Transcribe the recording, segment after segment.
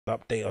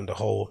update on the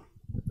whole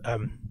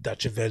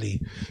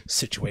Dutchavelli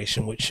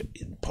situation, which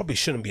probably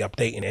shouldn't be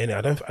updating any.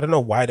 I don't know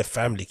why the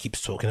family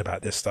keeps talking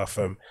about this stuff.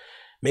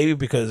 Maybe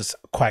because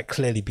quite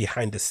clearly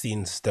behind the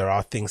scenes there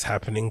are things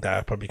happening that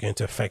are probably going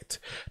to affect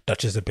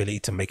Dutch's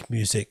ability to make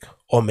music,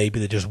 or maybe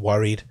they're just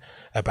worried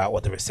about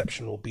what the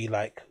reception will be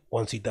like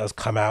once he does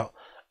come out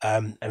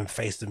and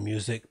face the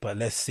music. But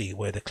let's see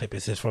where the clip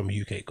is. This is from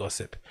UK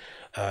Gossip.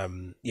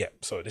 Yeah,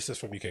 so this is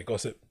from UK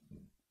Gossip.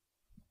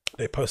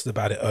 They posted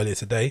about it earlier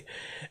today,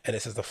 and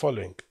it says the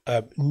following: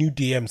 new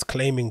DMs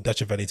claiming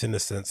Dutchavelli's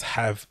innocence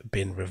have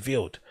been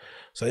revealed.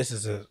 So this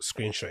is a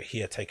screenshot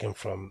here taken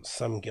from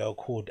some girl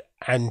called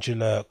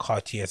Angela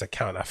Cartier's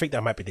account. I think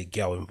that might be the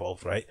girl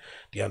involved, right?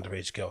 The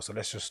underage girl. So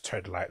let's just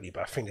tread lightly,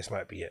 but I think this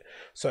might be it.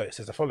 So it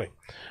says the following: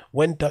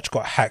 when Dutch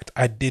got hacked,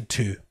 I did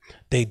too.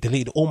 They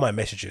deleted all my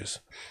messages.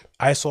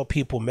 I saw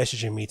people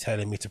messaging me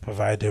telling me to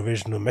provide the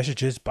original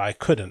messages, but I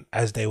couldn't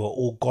as they were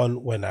all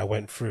gone when I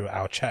went through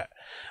our chat.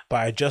 But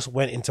I just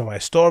went into my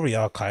story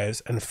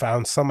archives and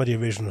found some of the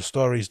original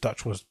stories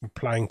Dutch was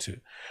replying to.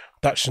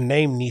 Dutch's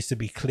name needs to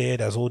be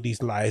cleared as all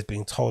these lies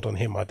being told on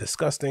him are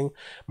disgusting.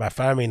 My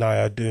family and I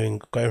are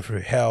going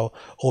through hell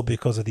all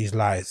because of these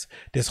lies.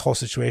 This whole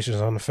situation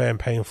is unfair and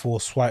painful.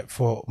 Swipe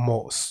for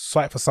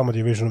some of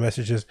the original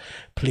messages.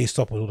 Please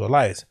stop with all the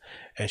lies.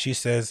 And she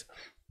says,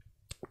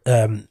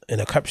 in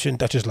a caption,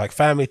 Dutch is like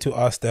family to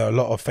us. There are a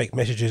lot of fake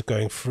messages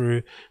going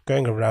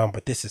around,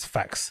 but this is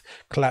facts.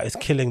 Clout is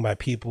killing my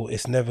people.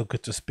 It's never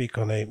good to speak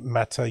on a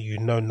matter you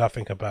know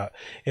nothing about.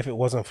 If it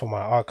wasn't for my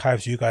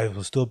archives, you guys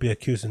will still be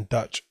accusing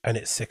Dutch, and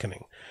it's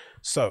sickening.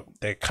 So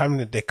they're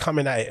coming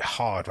at it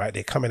hard, right?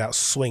 They're coming out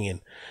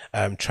swinging,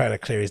 trying to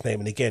clear his name.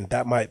 And again,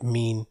 that might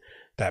mean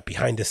that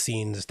behind the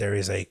scenes there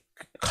is a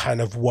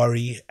kind of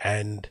worry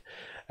and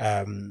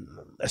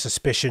a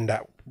suspicion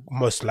that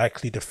most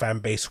likely the fan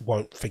base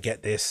won't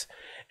forget this,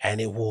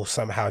 and it will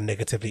somehow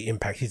negatively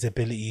impact his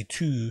ability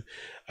to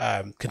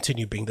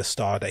continue being the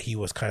star that he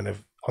was kind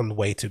of on the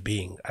way to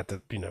being at the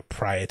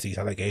prior to these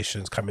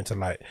allegations coming to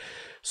light.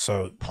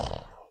 So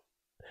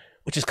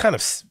which is kind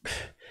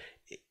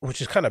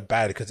of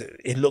bad, because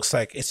it looks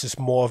like it's just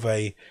more of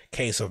a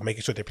case of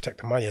making sure they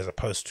protect the money as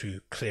opposed to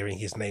clearing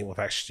his name of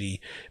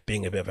actually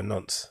being a bit of a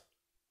nonce.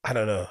 I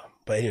don't know,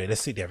 but anyway,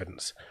 let's see the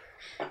evidence.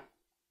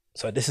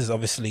 So this is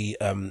obviously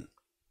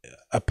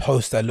a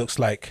post that looks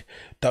like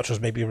Dutch was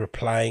maybe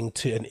replying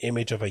to an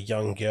image of a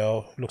young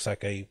girl, looks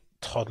like a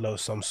toddler of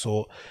some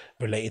sort,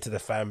 related to the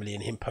family,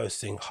 and him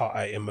posting heart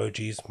eye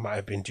emojis might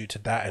have been due to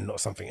that and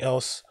not something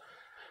else.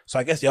 So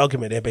I guess the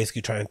argument they're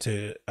basically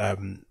the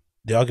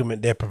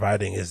argument they're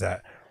providing is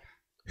that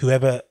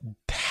whoever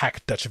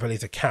hacked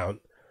Dutchavelli's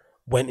account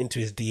went into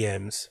his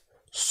DMs,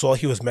 saw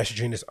he was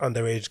messaging this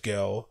underage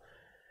girl,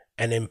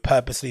 and then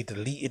purposely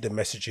deleted the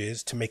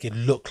messages to make it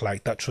look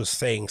like Dutch was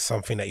saying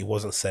something that he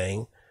wasn't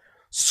saying,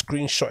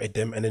 screenshotted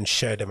them, and then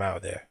shared them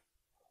out there.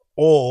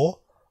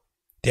 Or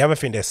the other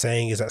thing they're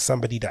saying is that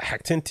somebody that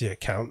hacked into the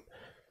account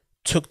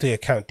took the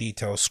account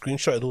details,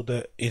 screenshotted all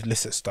the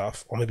illicit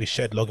stuff, or maybe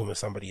shared login with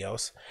somebody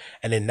else,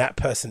 and then that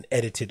person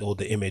edited all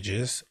the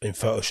images in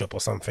Photoshop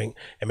or something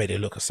and made it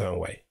look a certain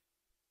way.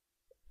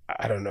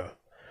 I don't know.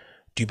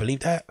 Do you believe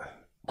that?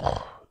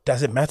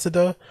 Does it matter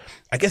though?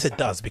 I guess it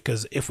does,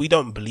 because if we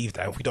don't believe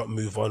that, if we don't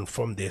move on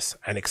from this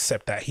and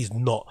accept that he's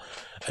not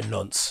a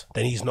nonce,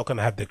 then he's not going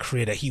to have the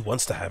career that he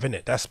wants to have,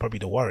 innit? That's probably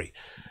the worry.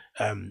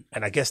 And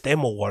I guess they're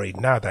more worried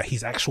now that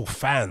his actual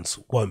fans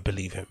won't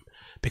believe him,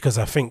 because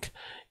I think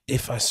I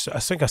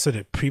think I said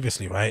it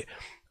previously, right?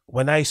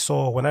 When I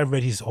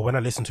read his, or when I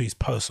listened to his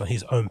posts on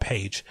his own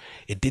page,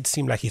 it did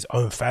seem like his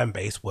own fan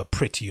base were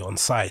pretty on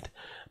side,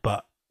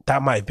 but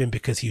that might have been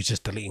because he was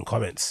just deleting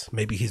comments.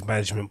 Maybe his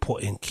management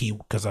put in key,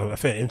 because I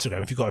think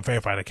Instagram, if you've got a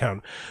verified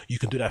account, you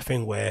can do that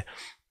thing where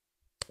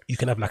you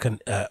can have like an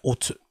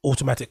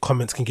automatic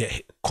comments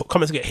get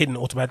hidden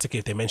automatically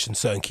if they mention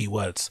certain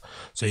keywords.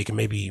 So you can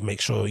maybe make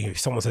sure, if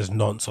someone says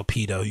nonce or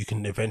pedo, you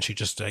can eventually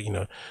just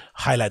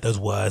highlight those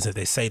words. If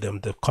they say them,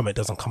 the comment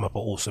doesn't come up at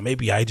all. So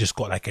maybe I just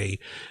got like a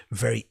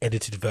very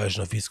edited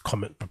version of his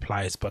comment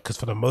replies, but because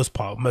for the most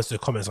part, most of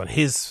the comments on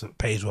his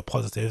page were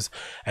positives,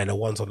 and the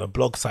ones on the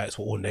blog sites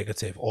were all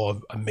negative, or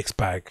a mixed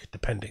bag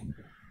depending.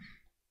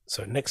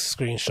 So next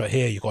screenshot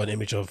here, you got an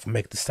image of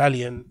Meg Thee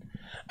Stallion,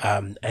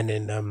 and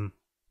then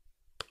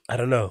I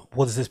don't know,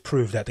 what does this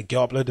prove? That the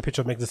girl uploaded the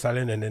picture of Meg Thee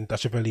Stallion, and then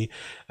Dutchavelli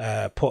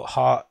put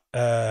heart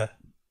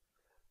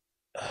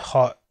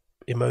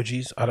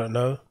emojis. I don't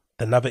know.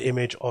 Another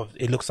image of,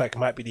 it looks like it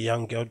might be the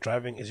young girl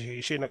driving.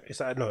 Is she no,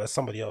 it's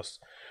somebody else.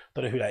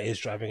 Don't know who that is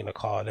driving in a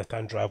car,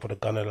 left-hand drive with a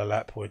gun in her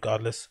lap.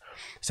 Regardless,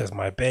 it says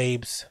my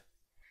babes.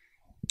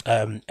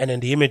 And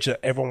then the image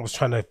that everyone was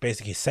trying to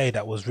basically say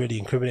that was really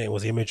incriminating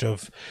was the image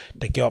of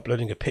the girl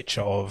uploading a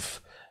picture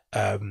of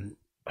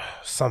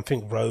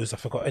something Rose, I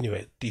forgot.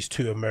 Anyway, these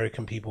two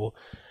American people,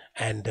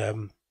 and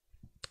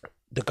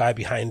the guy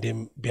behind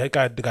him, the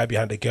guy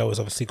behind the girl has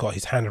obviously got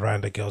his hand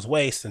around the girl's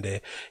waist, and they're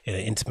in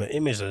an intimate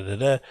image,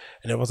 and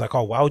everyone's like,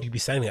 oh, why would you be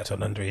saying that to an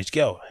underage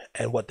girl?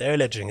 And what they're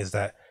alleging is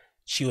that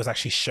she was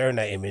actually sharing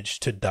that image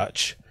to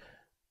Dutch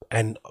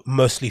and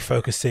mostly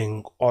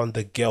focusing on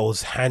the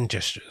girl's hand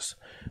gestures,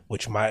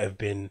 which might have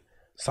been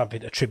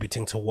something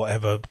attributing to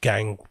whatever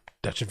gang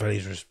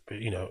Dutchavelli's was,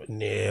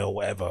 near or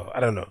whatever. I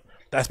don't know.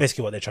 That's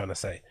basically what they're trying to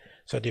say.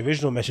 So the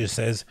original message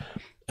says,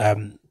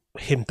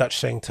 him Dutch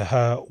saying to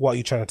her, "What are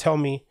you trying to tell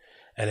me?"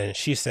 And then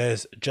she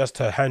says, "Just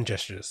her hand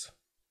gestures."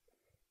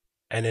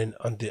 And then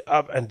on the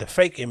up and the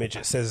fake image,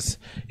 it says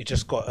it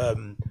just got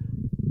on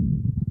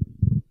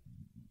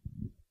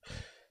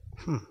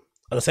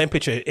the same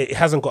picture. It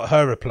hasn't got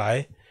her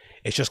reply.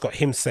 It's just got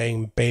him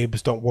saying,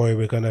 "Babes, don't worry,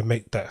 we're gonna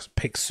make that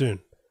pic soon."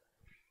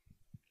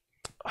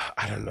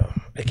 I don't know.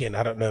 Again,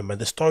 I don't know, man.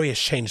 The story has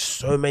changed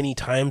so many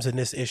times in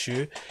this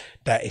issue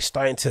that it's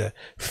starting to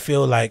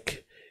feel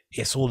like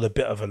it's all a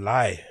bit of a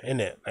lie, isn't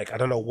it? Like, I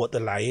don't know what the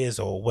lie is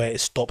or where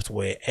it stops,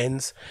 where it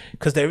ends,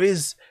 because there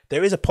is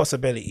a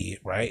possibility,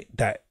 right,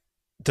 that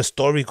the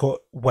story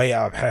got way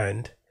out of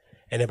hand,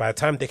 and then by the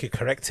time they could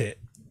correct it,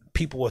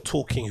 people were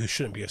talking who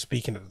shouldn't be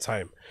speaking at the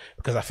time.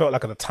 Because I felt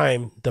like at the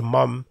time the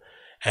mum,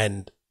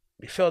 and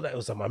it felt that it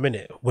was a mum,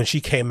 innit, when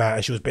she came out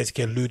and she was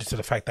basically alluded to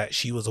the fact that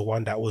she was the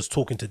one that was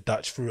talking to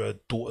Dutch through her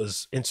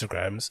daughter's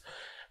Instagram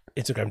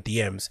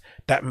DMs.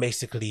 That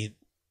basically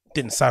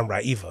didn't sound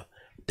right either.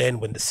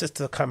 Then when the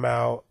sister come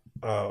out,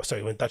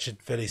 when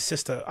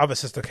Dutchavelli's other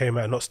sister came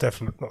out, not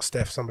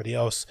Steph, somebody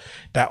else,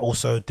 that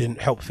also didn't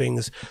help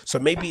things. So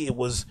maybe it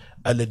was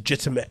a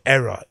legitimate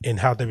error in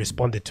how they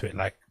responded to it.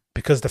 Like,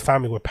 because the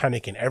family were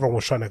panicking, everyone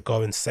was trying to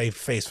go and save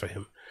face for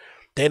him.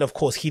 Then, of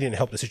course, he didn't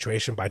help the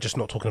situation by just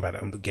not talking about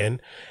it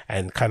again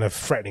and kind of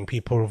threatening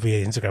people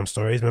via Instagram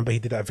stories. Remember, he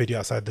did that video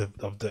outside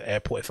of the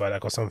airport, if I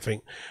like, or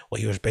something, where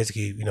he was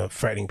basically,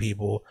 threatening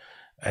people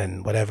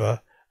and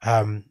whatever.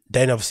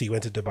 Then obviously he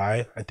went to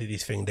Dubai and did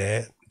his thing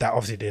there. That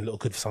obviously didn't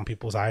look good for some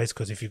people's eyes,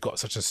 because if you've got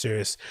such a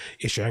serious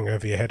issue hanging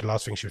over your head, the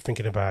last thing she was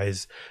thinking about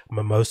is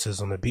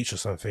mimosas on the beach or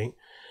something.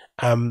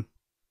 And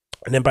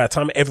then by the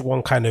time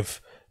everyone kind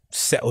of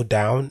settled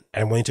down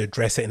and wanted to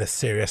address it in a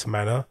serious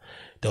manner,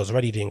 there was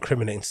already the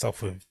incriminating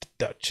stuff with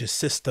Dutch's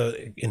sister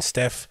in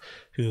Steph,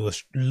 who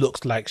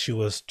looked like she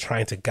was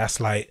trying to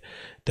gaslight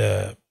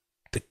the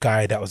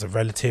guy that was a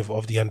relative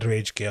of the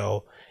underage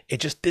girl. It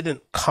just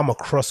didn't come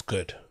across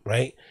good,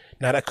 right?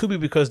 Now that could be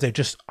because they're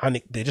just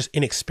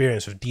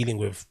inexperienced with dealing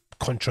with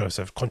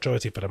controversy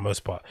for the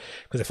most part,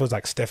 because it feels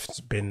like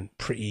Steph's been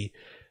pretty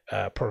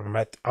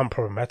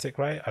unproblematic,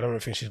 right? I don't really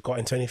think she's got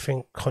into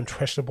anything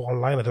questionable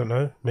online. I don't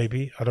know,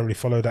 maybe I don't really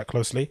follow that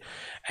closely.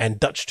 And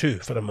Dutch too,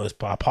 for the most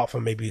part, apart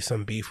from maybe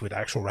some beef with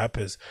actual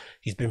rappers,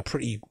 he's been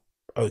pretty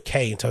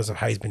okay in terms of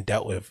how he's been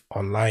dealt with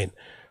online.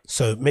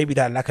 So maybe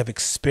that lack of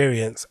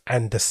experience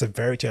and the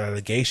severity of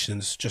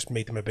allegations just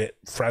made them a bit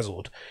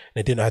frazzled, and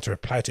they didn't know how to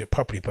reply to it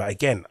properly. But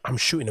again, I'm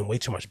shooting them way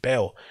too much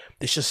bail.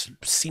 This just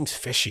seems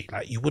fishy.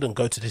 Like, you wouldn't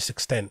go to this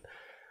extent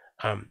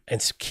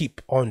and keep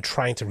on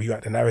trying to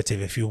rewrite the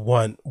narrative if you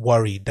weren't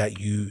worried that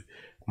you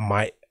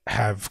might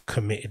have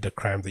committed the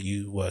crime that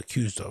you were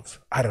accused of.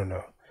 I don't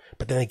know.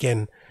 But then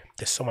again,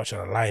 there's so much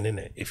on the line, in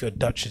it. If you're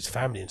Dutch's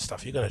family and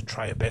stuff, you're going to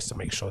try your best to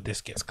make sure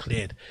this gets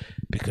cleared,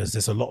 because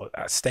there's a lot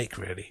at stake,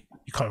 really.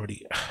 You can't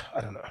really, I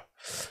don't know.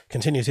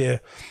 Continues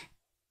here.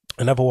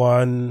 Another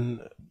one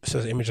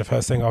says image of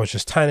her saying, "I was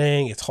just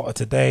tanning. It's hotter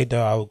today,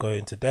 though. I will go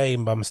in today.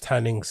 Mum's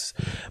tanning's,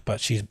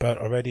 but she's burnt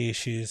already.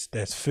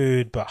 There's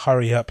food, but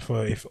hurry up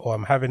or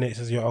I'm having it." It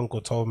says, "Your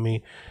uncle told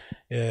me,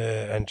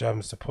 and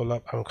Jams to pull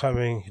up. I'm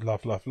coming."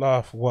 Laugh, laugh,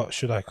 laugh. "What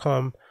should I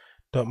come?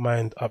 Don't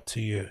mind. Up to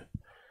you."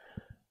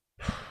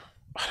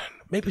 I don't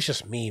know. Maybe it's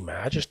just me,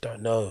 man. I just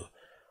don't know.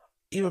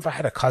 Even if I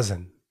had a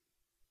cousin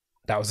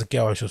that was a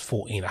girl and she was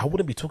 14, I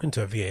wouldn't be talking to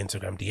her via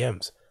Instagram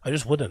DMs. I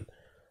just wouldn't.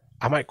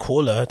 I might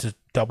call her to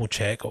double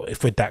check, or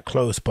if we're that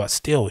close, but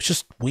still, it's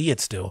just weird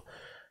still.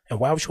 And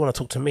why would she want to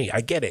talk to me?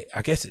 I get it.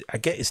 I get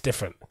it's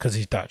different because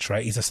he's Dutch,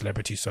 right? He's a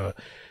celebrity, so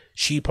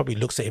she probably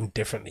looks at him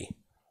differently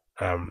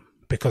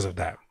because of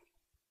that.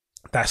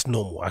 That's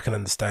normal. I can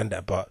understand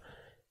that. But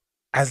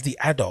as the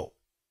adult,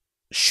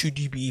 should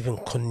you be even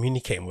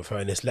communicating with her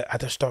in this? I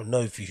just don't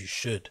know if you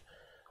should.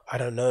 I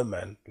don't know,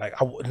 man. Like,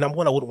 number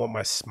one, I wouldn't want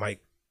my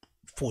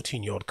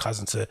 14-year-old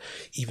cousin to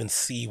even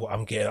see what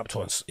I'm getting up to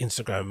on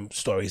Instagram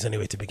stories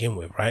anyway to begin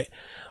with, right?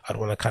 I'd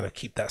want to kind of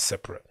keep that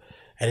separate.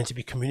 And then to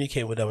be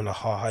communicating with them on a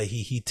ha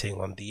he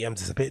thing on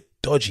DMs is a bit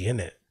dodgy, isn't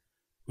it?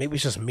 Maybe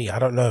it's just me. I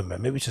don't know,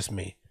 man. Maybe it's just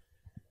me.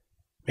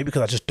 Maybe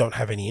because I just don't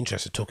have any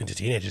interest in talking to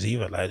teenagers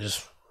either. Like,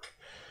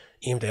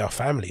 even if they are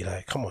family,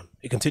 like, come on.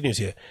 It continues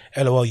here.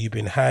 "LOL, you've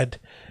been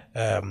had."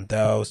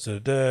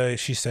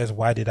 She says,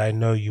 "Why did I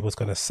know you was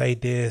gonna say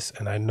this?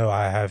 And I know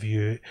I have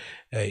you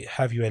a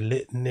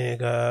lit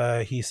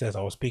nigga." He says,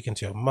 "I was speaking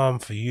to your mum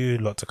for you,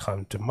 lot to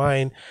come to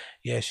mine."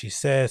 "Yeah," she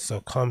says,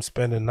 "so come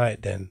spend the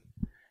night then."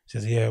 She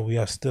says, "Yeah, we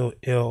are still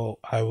ill.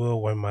 I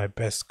will when my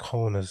best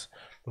comes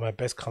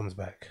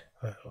back.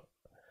 When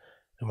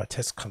my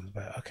test comes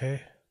back."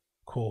 Okay,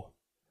 cool.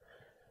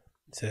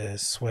 It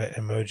says sweat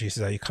emoji. It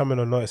says, "Are you coming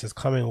or not?" It says,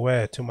 "Coming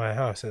where?" "To my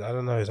house." It says, "I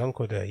don't know, his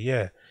uncle there."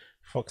 "Yeah.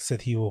 Fox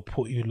said he will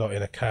put you lot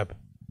in a cab."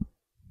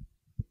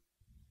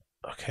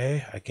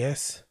 Okay, I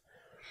guess.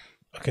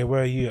 Okay,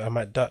 where are you? I'm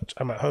at Dutch.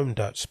 I'm at home,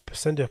 Dutch.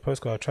 Send her a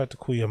postcard. I tried to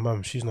call your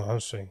mum. She's not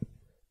answering.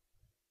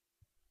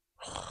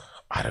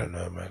 I don't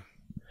know, man.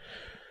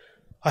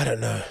 I don't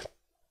know.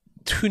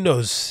 Who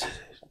knows?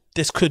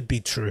 This could be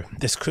true.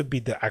 This could be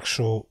the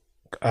actual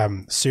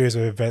series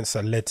of events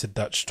that led to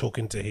Dutch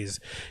talking to his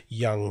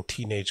young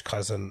teenage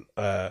cousin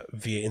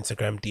via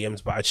Instagram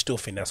DMs, but I still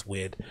think that's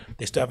weird.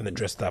 They still haven't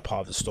addressed that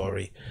part of the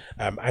story.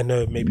 I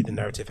know maybe the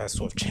narrative has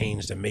sort of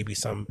changed and maybe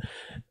some,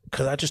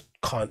 because I just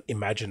can't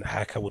imagine a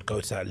hacker would go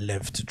to that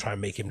length to try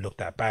and make him look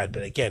that bad.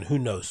 But again, who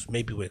knows?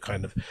 Maybe we're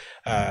kind of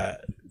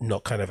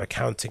not kind of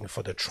accounting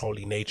for the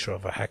trolly nature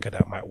of a hacker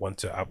that might want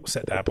to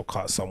upset the apple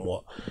cart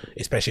somewhat,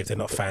 especially if they're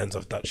not fans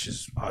of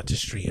Dutch's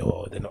artistry,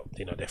 or they're not,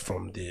 you know, they're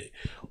from the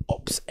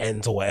ops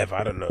ends or whatever.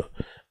 I don't know,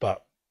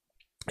 but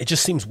it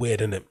just seems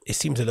weird, and it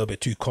seems a little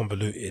bit too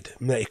convoluted.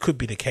 I mean, it could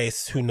be the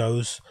case. Who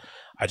knows?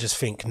 I just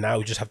think now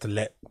we just have to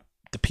let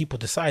the people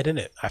decide,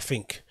 innit? I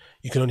think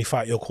you can only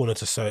fight your corner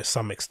to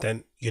some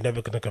extent. You're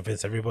never going to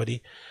convince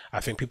everybody.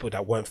 I think people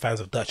that weren't fans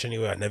of Dutch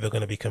anyway are never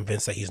going to be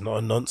convinced that he's not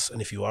a nonce.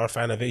 And if you are a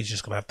fan of it, you're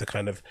just going to have to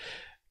kind of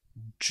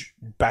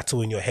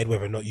battle in your head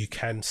whether or not you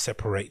can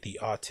separate the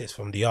artist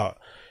from the art.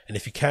 And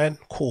if you can,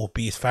 cool,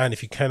 be his fan.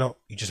 If you cannot,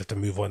 you just have to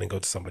move on and go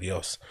to somebody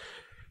else.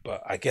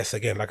 But I guess,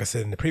 again, like I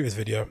said in the previous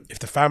video, if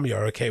the family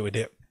are okay with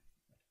it,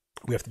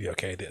 we have to be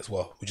okay with it as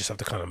well. We just have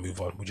to kind of move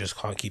on. We just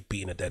can't keep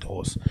beating a dead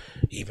horse,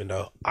 even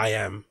though I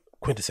am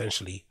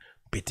quintessentially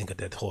beating a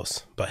dead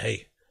horse. But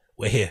hey,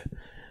 we're here.